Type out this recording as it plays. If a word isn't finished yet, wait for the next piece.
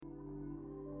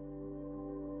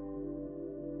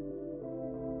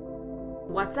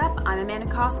What's up? I'm Amanda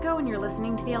Costco, and you're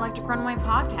listening to the Electric Runway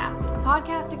Podcast, a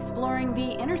podcast exploring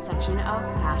the intersection of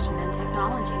fashion and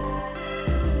technology.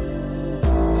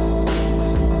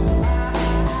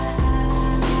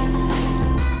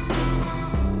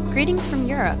 Greetings from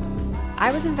Europe.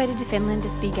 I was invited to Finland to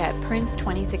speak at Prince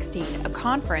 2016, a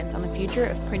conference on the future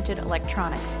of printed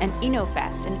electronics, and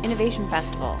InnoFest, an innovation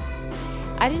festival.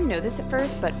 I didn't know this at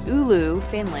first, but Oulu,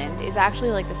 Finland, is actually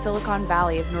like the Silicon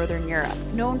Valley of Northern Europe,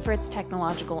 known for its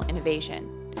technological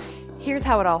innovation. Here's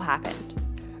how it all happened.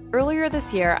 Earlier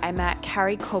this year, I met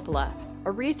Kari Coppola,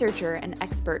 a researcher and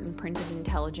expert in printed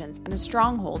intelligence and a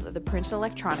stronghold of the printed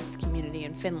electronics community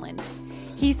in Finland.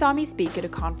 He saw me speak at a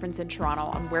conference in Toronto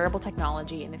on wearable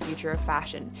technology and the future of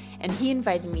fashion, and he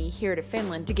invited me here to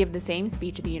Finland to give the same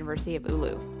speech at the University of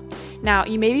Oulu. Now,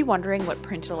 you may be wondering what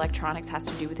printed electronics has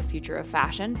to do with the future of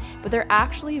fashion, but they're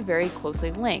actually very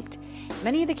closely linked.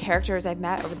 Many of the characters I've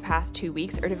met over the past 2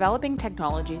 weeks are developing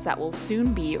technologies that will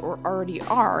soon be, or already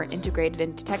are, integrated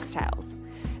into textiles.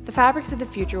 The fabrics of the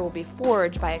future will be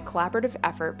forged by a collaborative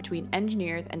effort between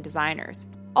engineers and designers.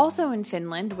 Also in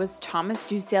Finland was Thomas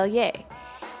Ducellier.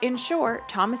 In short,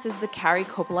 Thomas is the Kari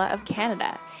Coppola of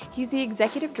Canada. He's the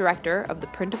executive director of the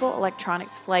Printable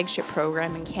Electronics Flagship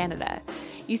Program in Canada.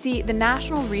 You see, the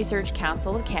National Research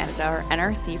Council of Canada, or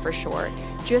NRC for short,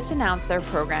 just announced their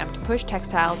program to push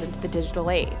textiles into the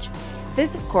digital age.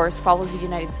 This, of course, follows the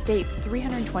United States'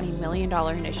 $320 million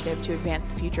initiative to advance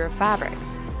the future of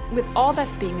fabrics. With all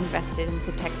that's being invested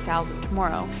into the textiles of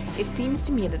tomorrow, it seems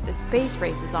to me that the space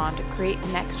race is on to create the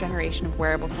next generation of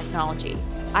wearable technology.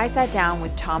 I sat down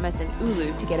with Thomas and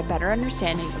Oulu to get a better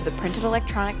understanding of the Printed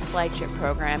Electronics Flagship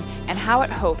Program and how it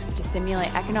hopes to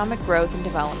stimulate economic growth and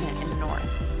development in the North.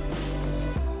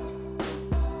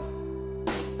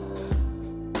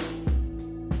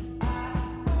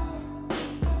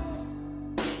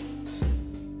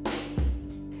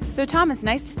 So Thomas,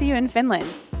 nice to see you in Finland.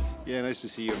 Yeah, nice to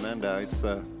see you, Amanda. It's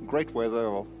great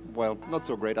weather. Well, not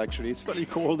so great actually. It's fairly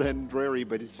cold and dreary,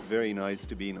 but it's very nice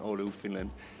to be in Oulu,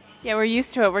 Finland. Yeah, we're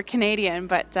used to it. We're Canadian,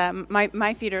 but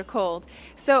my feet are cold.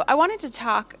 So I wanted to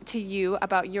talk to you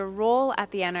about your role at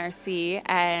the NRC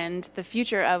and the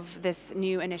future of this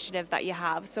new initiative that you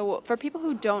have. So for people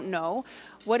who don't know,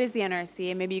 what is the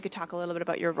NRC? And maybe you could talk a little bit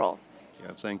about your role.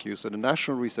 Yeah, thank you. So the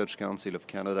National Research Council of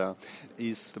Canada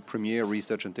is the premier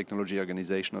research and technology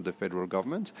organization of the federal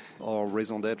government. Our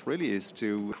raison d'etre really is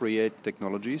to create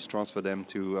technologies, transfer them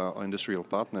to our industrial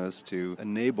partners to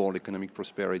enable economic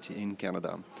prosperity in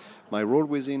Canada. My role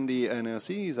within the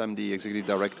NRC is I'm the executive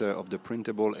director of the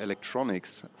Printable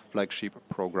Electronics Flagship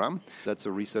Program. That's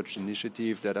a research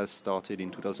initiative that has started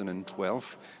in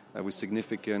 2012. With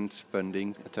significant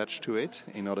funding attached to it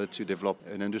in order to develop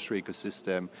an industry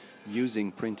ecosystem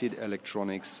using printed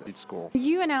electronics at its core.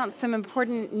 You announced some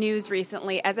important news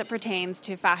recently as it pertains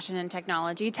to fashion and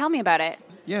technology. Tell me about it.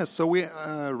 Yes, so we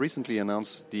recently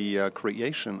announced the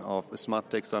creation of a Smart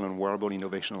Textile and Wearable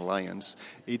Innovation Alliance.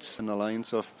 It's an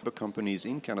alliance of the companies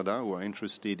in Canada who are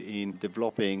interested in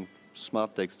developing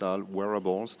smart textile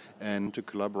wearables and to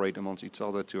collaborate amongst each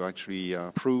other to actually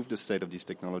prove the state of this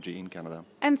technology in Canada.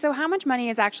 And so how much money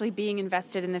is actually being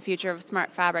invested in the future of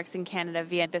smart fabrics in Canada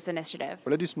via this initiative?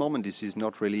 Well, at this moment, this is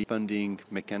not really a funding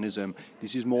mechanism.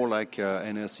 This is more like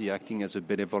NRC acting as a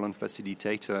benevolent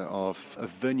facilitator of a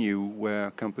venue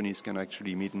where companies can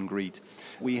actually meet and greet.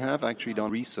 We have actually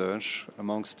done research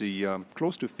amongst the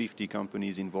close to 50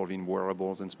 companies involved in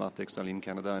wearables and smart textile in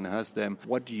Canada and asked them,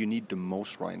 what do you need the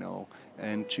most right now?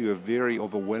 And to a very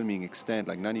overwhelming extent,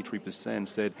 like 93%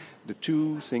 said the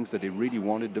two things that they really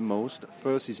wanted the most.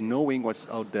 First is knowing what's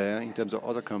out there in terms of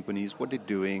other companies, what they're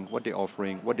doing, what they're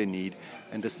offering, what they need.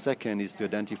 And the second is to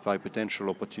identify potential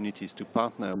opportunities to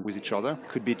partner with each other. It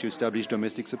could be to establish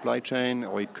domestic supply chain,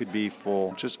 or it could be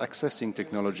for just accessing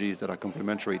technologies that are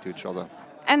complementary to each other.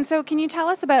 And so can you tell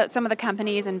us about some of the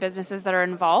companies and businesses that are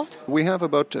involved? We have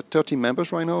about 30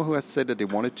 members right now who have said that they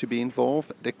wanted to be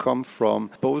involved. They come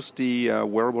from both the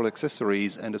wearable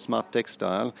accessories and the smart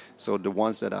textile, so the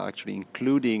ones that are actually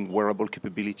including wearable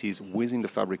capabilities within the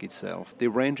fabric itself. They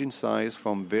range in size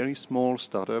from very small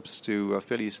startups to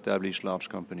fairly established large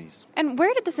companies. And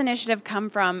where did this initiative come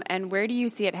from, and where do you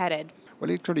see it headed?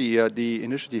 Well, actually, the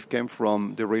initiative came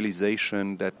from the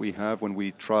realization that we have when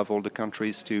we travel the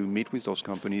countries to meet with those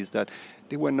companies that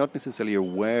they were not necessarily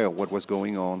aware of what was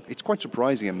going on. It's quite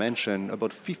surprising. I mentioned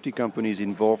about 50 companies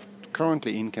involved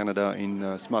currently in Canada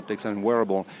in smart textile and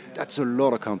wearable. That's a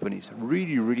lot of companies,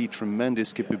 really, really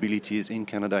tremendous capabilities in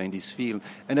Canada in this field.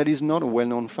 And that is not a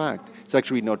well-known fact. It's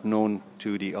actually not known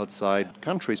to the outside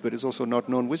countries, but it's also not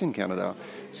known within Canada.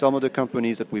 Some of the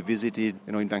companies that we visited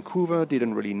in Vancouver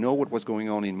didn't really know what was going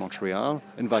on in Montreal,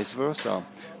 and vice versa.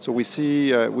 So we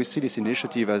see this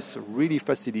initiative as really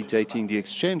facilitating the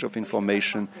exchange of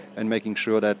information and making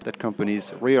sure that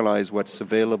companies realize what's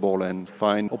available and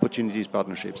find opportunities,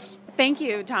 partnerships. Thank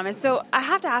you, Thomas. So I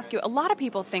have to ask you, a lot of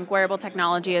people think wearable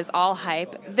technology is all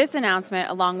hype. This announcement,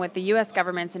 along with the U.S.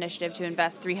 government's initiative to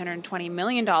invest $320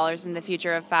 million in the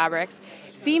future of fabrics,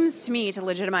 seems to me to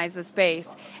legitimize the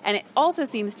space. And it also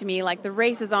seems to me like the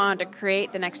race is on to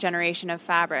create the next generation of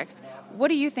fabrics. What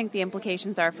do you think the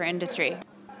implications are for industry?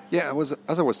 Yeah,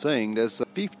 as I was saying, there's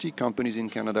 50 companies in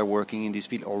Canada working in this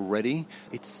field already.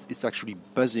 It's actually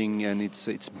buzzing and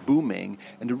it's booming.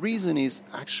 And the reason is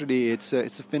actually it's a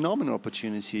phenomenal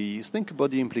opportunity. Think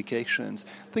about the implications.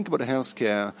 Think about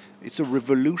healthcare. It's a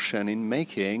revolution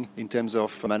in terms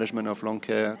of management of long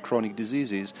care chronic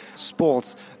diseases,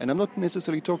 sports. And I'm not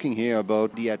necessarily talking here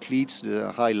about the athletes, the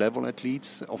high-level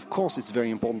athletes. Of course, it's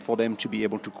very important for them to be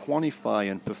able to quantify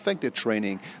and perfect their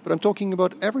training. But I'm talking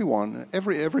about everyone,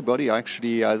 everybody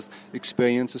actually has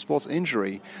experienced a sports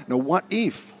injury. Now, what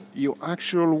if your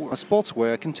actual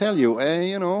sportswear can tell you,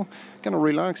 hey, kind of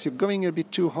relax, you're going a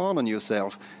bit too hard on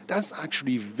yourself? That's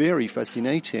actually very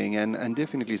fascinating and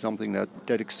definitely something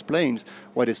that explains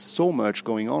why there's so much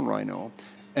going on right now.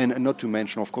 And not to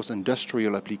mention, of course,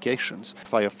 industrial applications,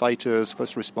 firefighters,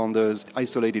 first responders,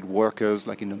 isolated workers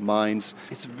like in the mines.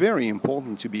 It's very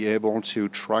important to be able to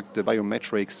track the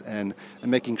biometrics and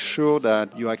making sure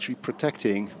that you're actually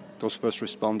protecting those first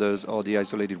responders or the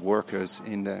isolated workers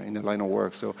in the line of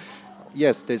work. So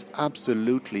yes, there's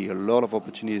absolutely a lot of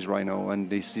opportunities right now, and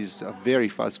this is a very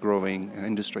fast-growing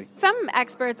industry. Some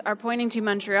experts are pointing to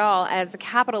Montreal as the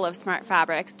capital of smart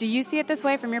fabrics. Do you see it this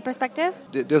way from your perspective?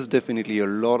 There's definitely a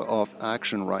lot of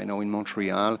action right now in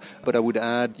Montreal, but I would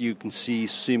add you can see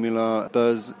similar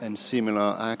buzz and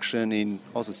similar action in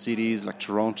other cities like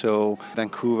Toronto,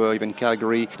 Vancouver, even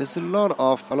Calgary. There's a lot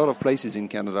of places in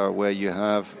Canada where you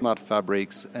have smart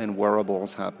fabrics and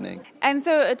wearables happening. And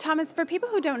so, Thomas, for people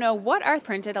who don't know, what are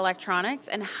printed electronics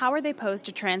and how are they posed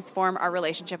to transform our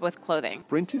relationship with clothing?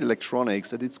 Printed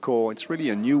electronics, at its core, it's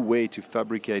really a new way to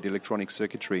fabricate electronic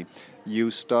circuitry. You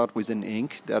start with an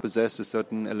ink that possesses a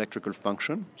certain electrical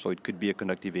function. So it could be a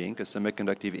conductive ink, a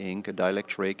semiconductive ink, a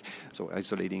dielectric, so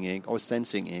isolating ink, or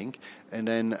sensing ink. And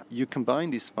then you combine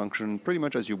this function pretty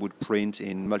much as you would print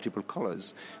in multiple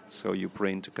colors. So you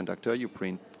print a conductor, you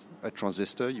print a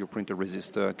transistor, you print a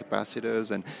resistor, capacitors,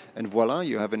 and voila,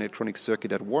 you have an electronic circuit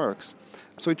that works.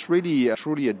 So it's really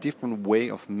truly a different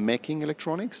way of making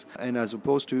electronics, and as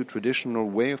opposed to traditional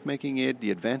way of making it,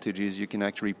 the advantage is you can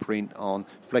actually print on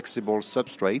flexible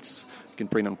substrates. You can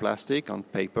print on plastic, on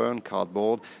paper, on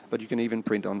cardboard, but you can even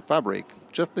print on fabric.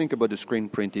 Just think about the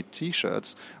screen-printed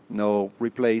T-shirts. Now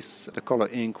replace the color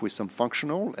ink with some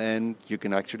functional, and you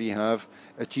can actually have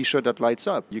a T-shirt that lights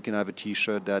up. You can have a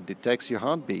T-shirt that detects your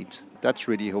heartbeat. That's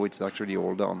really how it's actually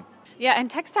all done. Yeah,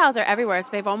 and textiles are everywhere, so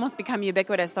they've almost become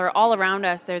ubiquitous. They're all around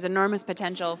us. There's enormous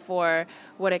potential for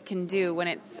what it can do when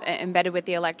it's embedded with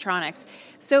the electronics.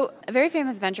 So a very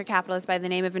famous venture capitalist by the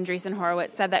name of Andreessen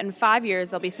Horowitz said that in 5 years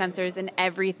there'll be sensors in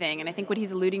everything. And I think what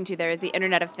he's alluding to there is the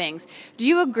Internet of Things. Do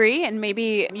you agree? And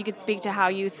maybe you could speak to how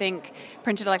you think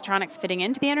printed electronics fitting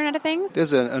into the Internet of Things?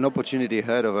 There's an opportunity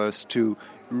ahead of us to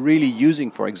really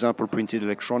using, for example, printed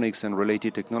electronics and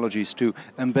related technologies to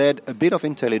embed a bit of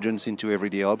intelligence into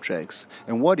everyday objects.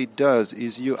 And what it does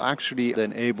is you're actually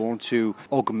then able to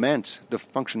augment the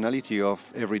functionality of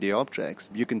everyday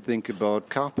objects. You can think about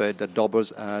carpet that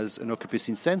doubles as an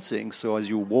occupancy sensing. So as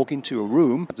you walk into a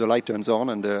room, the light turns on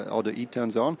or the heat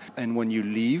turns on, and when you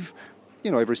leave,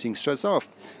 everything shuts off.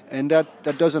 And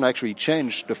that doesn't actually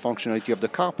change the functionality of the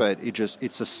carpet.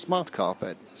 It's a smart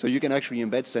carpet. So you can actually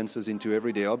embed sensors into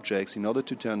everyday objects in order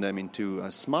to turn them into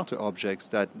smarter objects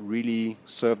that really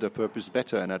serve their purpose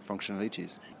better and add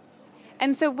functionalities.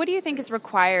 And so what do you think is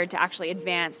required to actually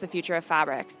advance the future of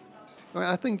fabrics? Well,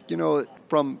 I think,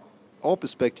 from our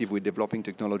perspective with developing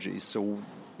technologies, so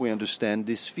we understand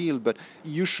this field, but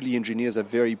usually engineers are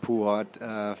very poor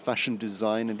at fashion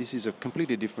design, and this is a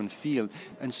completely different field.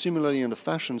 And similarly, on the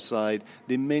fashion side,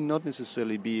 there may not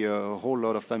necessarily be a whole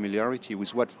lot of familiarity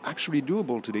with what's actually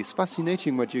doable today. It's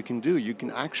fascinating what you can do. You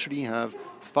can actually have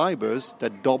fibers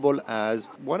that double as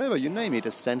whatever, you name it,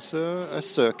 a sensor, a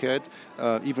circuit,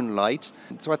 even light.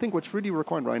 So I think what's really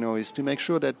required right now is to make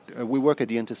sure that we work at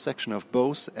the intersection of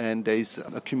both, and there's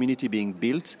a community being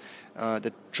built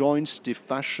that joins the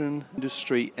fashion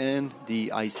industry and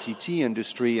the ICT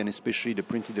industry, and especially the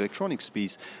printed electronics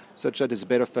piece, such that there's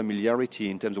better familiarity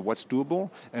in terms of what's doable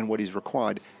and what is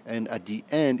required. And at the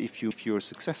end, if you're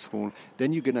successful,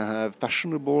 then you're going to have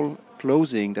fashionable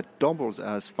clothing that doubles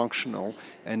as functional,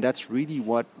 and that's really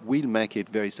what will make it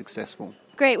very successful.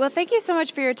 Great. Well, thank you so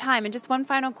much for your time. And just one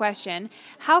final question.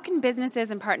 How can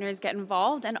businesses and partners get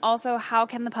involved? And also, how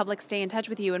can the public stay in touch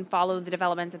with you and follow the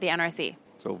developments at the NRC?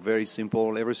 So very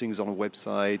simple. Everything is on a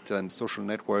website and social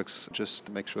networks. Just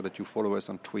make sure that you follow us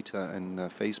on Twitter and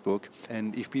Facebook.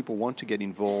 And if people want to get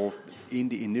involved in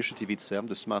the initiative itself,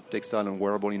 the Smart Textile and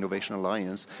Wearable Innovation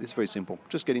Alliance, it's very simple.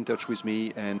 Just get in touch with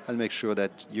me and I'll make sure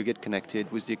that you get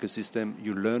connected with the ecosystem.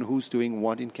 You learn who's doing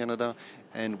what in Canada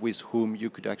and with whom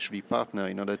you could actually partner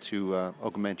in order to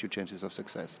augment your chances of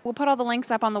success. We'll put all the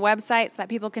links up on the website so that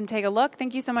people can take a look.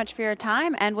 Thank you so much for your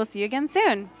time, and we'll see you again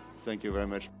soon. Thank you very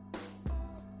much.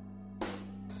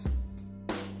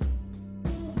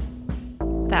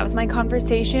 That was my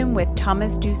conversation with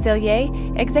Thomas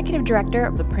Ducellier, Executive Director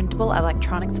of the Printable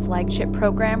Electronics Flagship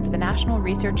Program for the National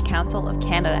Research Council of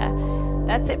Canada.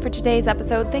 That's it for today's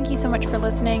episode. Thank you so much for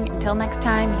listening. Until next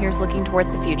time, here's looking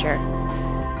towards the future.